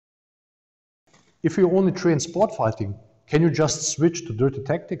If you only train sport fighting, can you just switch to dirty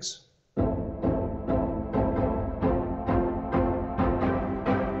tactics?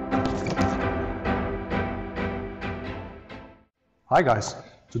 Hi guys,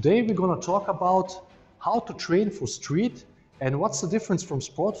 today we're going to talk about how to train for street and what's the difference from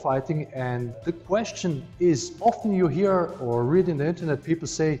sport fighting. And the question is, often you hear or read in the internet people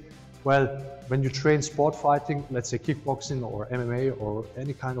say, well, when you train sport fighting, let's say kickboxing or MMA or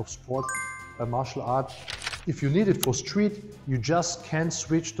any kind of sport, martial art, if you need it for street, you just can't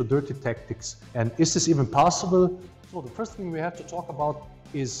switch to dirty tactics. And is this even possible? So the first thing we have to talk about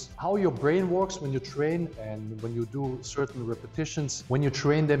is how your brain works when you train and when you do certain repetitions, when you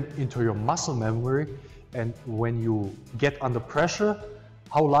train them into your muscle memory, and when you get under pressure,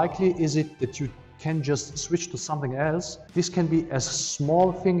 how likely is it that you can just switch to something else? This can be as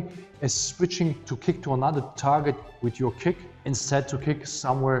small thing as switching to kick to another target with your kick instead to kick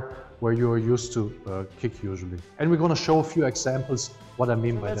somewhere where you're used to kick usually. And we're going to show a few examples what I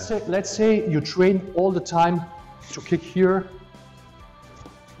mean by that. Let's say you train all the time to kick here,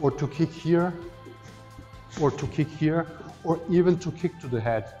 or to kick here, or to kick here, or even to kick to the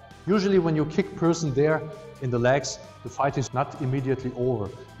head. Usually when you kick person there in the legs, the fight is not immediately over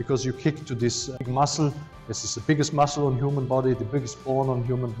because you kick to this big muscle. This is the biggest muscle on human body, the biggest bone on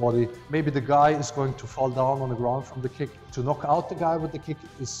human body. Maybe the guy is going to fall down on the ground from the kick. To knock out the guy with the kick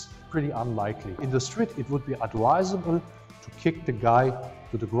is pretty unlikely. In the street, it would be advisable to kick the guy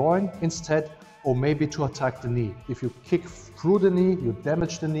to the groin instead, or maybe to attack the knee. If you kick through the knee, you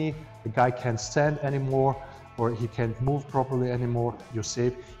damage the knee, the guy can't stand anymore, or he can't move properly anymore, you're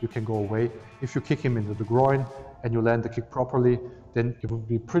safe, you can go away. If you kick him into the groin and you land the kick properly, then you will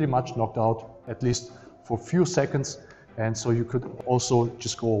be pretty much knocked out, at least for a few seconds, and so you could also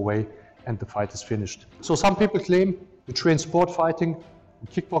just go away and the fight is finished. So some people claim you train sport fighting,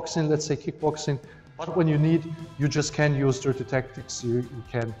 kickboxing, let's say kickboxing, but when you need, you just can't use dirty tactics, you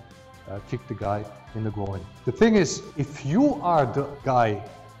can kick the guy in the groin. The thing is, if you are the guy,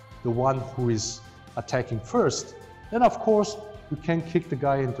 the one who is attacking first, then of course you can kick the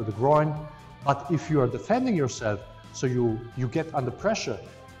guy into the groin. But if you are defending yourself, so you get under pressure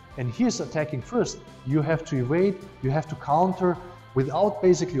and he is attacking first, you have to evade, you have to counter without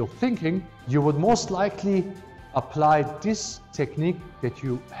basically your thinking. You would most likely apply this technique that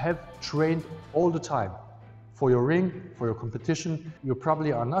you have trained all the time. For your ring, for your competition, you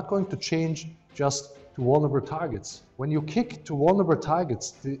probably are not going to change just to vulnerable targets. When you kick to vulnerable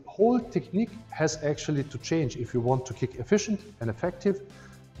targets, the whole technique has actually to change if you want to kick efficient and effective,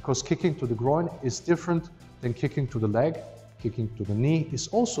 because kicking to the groin is different than kicking to the leg. Kicking to the knee is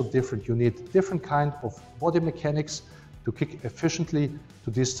also different. You need different kind of body mechanics to kick efficiently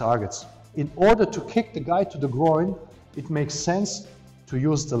to these targets. In order to kick the guy to the groin, it makes sense to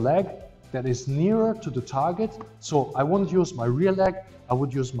use the leg that is nearer to the target. So I wouldn't use my rear leg, I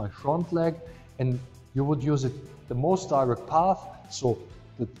would use my front leg, and you would use it the most direct path. So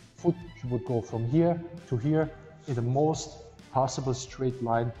the foot would go from here to here in the most possible straight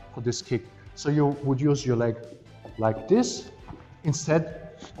line for this kick. So you would use your leg like this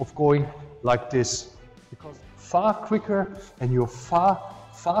instead of going like this, because far quicker and you're far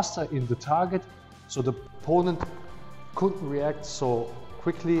faster in the target, so the opponent couldn't react so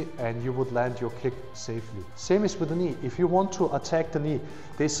quickly and you would land your kick safely. Same is with the knee. If you want to attack the knee,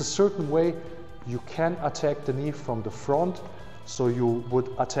 there's a certain way you can attack the knee from the front. So you would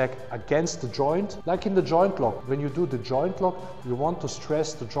attack against the joint, like in the joint lock. When you do the joint lock, you want to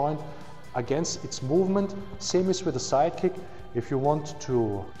stress the joint against its movement. Same is with the side kick. If you want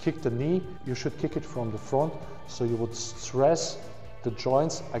to kick the knee, you should kick it from the front. So you would stress the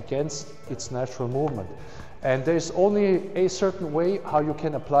joints against its natural movement. And there's only a certain way how you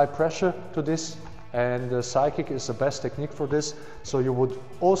can apply pressure to this, and the side kick is the best technique for this. So you would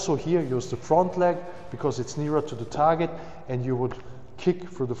also here use the front leg because it's nearer to the target, and you would kick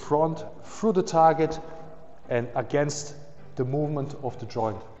through the front, through the target and against the movement of the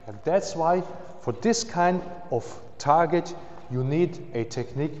joint. And that's why for this kind of target you need a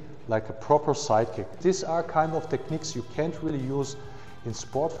technique like a proper side kick. These are kind of techniques you can't really use in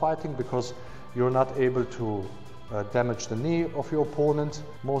sport fighting because you're not able to damage the knee of your opponent.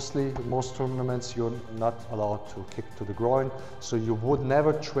 Mostly, in most tournaments, you're not allowed to kick to the groin, so you would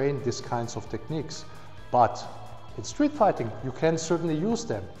never train these kinds of techniques. But in street fighting, you can certainly use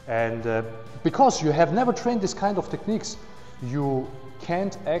them. And because you have never trained this kind of techniques, you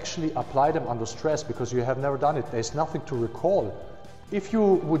can't actually apply them under stress because you have never done it. There's nothing to recall. If you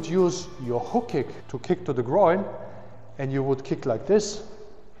would use your hook kick to kick to the groin and you would kick like this,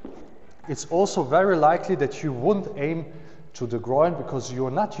 it's also very likely that you wouldn't aim to the groin because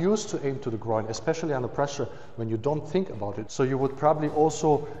you're not used to aim to the groin, especially under pressure when you don't think about it. So you would probably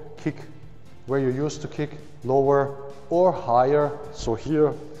also kick where you used to kick, lower or higher, so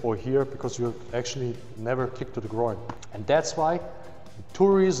here or here, because you actually never kick to the groin. And that's why, 2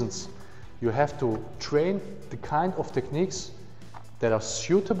 reasons, you have to train the kind of techniques that are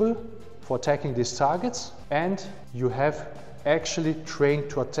suitable for attacking these targets, and you have actually trained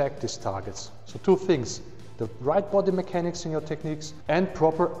to attack these targets. So 2 things: the right body mechanics in your techniques and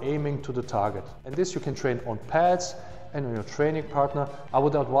proper aiming to the target. And this you can train on pads and on your training partner. I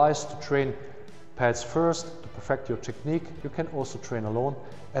would advise to train pads first to perfect your technique. You can also train alone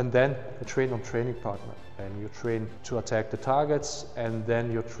and then train on training partner. And you train to attack the targets, and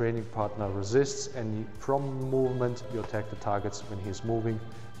then your training partner resists, and from movement you attack the targets when he's moving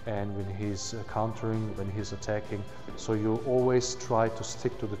and when he's countering, when he's attacking. So you always try to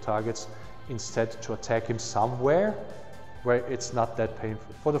stick to the targets instead to attack him somewhere where it's not that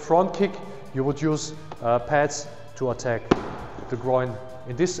painful. For the front kick, you would use pads to attack the groin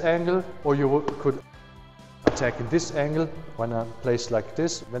in this angle, or you could attack in this angle when placed like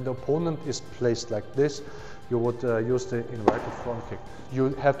this. When the opponent is placed like this, you would use the inverted front kick. You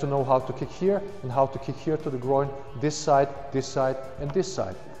have to know how to kick here and how to kick here to the groin, this side, and this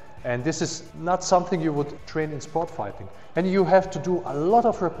side. And this is not something you would train in sport fighting. And you have to do a lot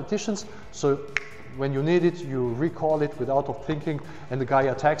of repetitions, so when you need it, you recall it without thinking, and the guy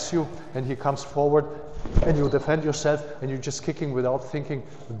attacks you and he comes forward and you defend yourself and you're just kicking without thinking.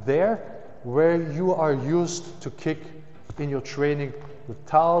 There, where you are used to kick in your training with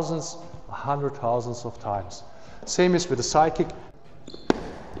thousands, 100,000s of times. Same is with the side kick.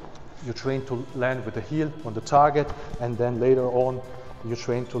 You train to land with the heel on the target, and then later on you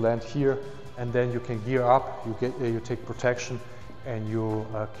train to land here, and then you can gear up, you take protection, and you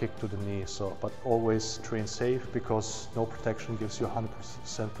kick to the knee. So, but always train safe, because no protection gives you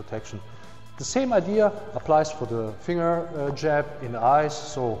 100% protection. The same idea applies for the finger jab in the eyes.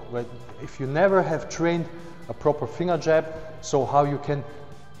 So if you never have trained a proper finger jab, so how you can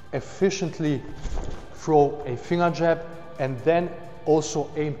efficiently throw a finger jab and then also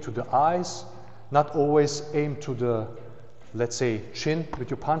aim to the eyes, not always aim to the, let's say, chin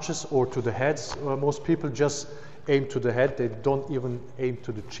with your punches, or to the heads. Most people just aim to the head. They don't even aim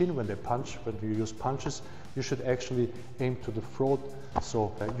to the chin when they punch. When you use punches, you should actually aim to the throat.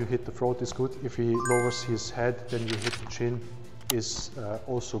 So you hit the throat is good. If he lowers his head, then you hit the chin is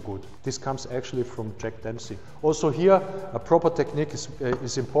also good. This comes actually from Jack Dempsey. Also here, a proper technique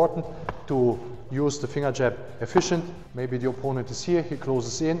is important to use the finger jab efficient. Maybe the opponent is here, he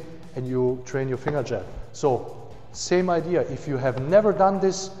closes in, and you train your finger jab. So same idea. If you have never done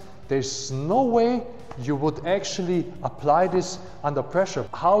this, there's no way you would actually apply this under pressure.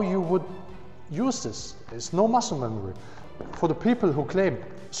 How you would use this? There's no muscle memory. For the people who claim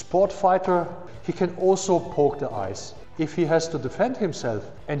sport fighter, he can also poke the eyes. If he has to defend himself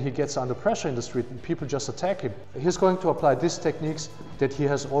and he gets under pressure in the street and people just attack him, he's going to apply these techniques that he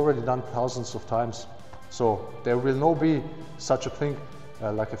has already done thousands of times. So there will not be such a thing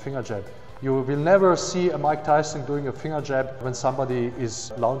like a finger jab. You will never see a Mike Tyson doing a finger jab when somebody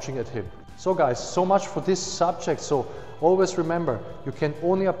is lunging at him. So guys, so much for this subject. So always remember, you can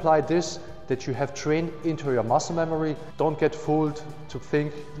only apply this that you have trained into your muscle memory. Don't get fooled to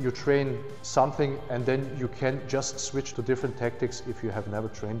think you train something and then you can just switch to different tactics if you have never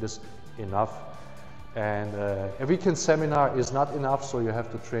trained this enough. And a weekend seminar is not enough, so you have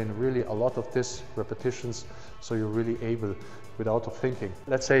to train really a lot of this repetitions, so you're really able without thinking.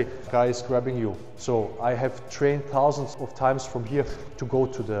 Let's say a guy is grabbing you. So I have trained thousands of times from here to go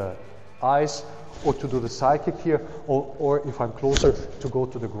to the eyes, or to do the side kick here, or if I'm closer, to go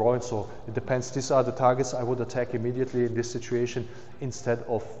to the groin. So it depends. These are the targets I would attack immediately in this situation, instead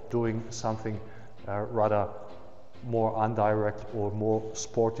of doing something rather more indirect or more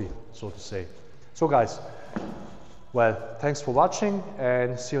sporty, so to say. So guys, well, thanks for watching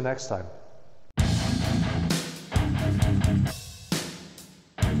and see you next time.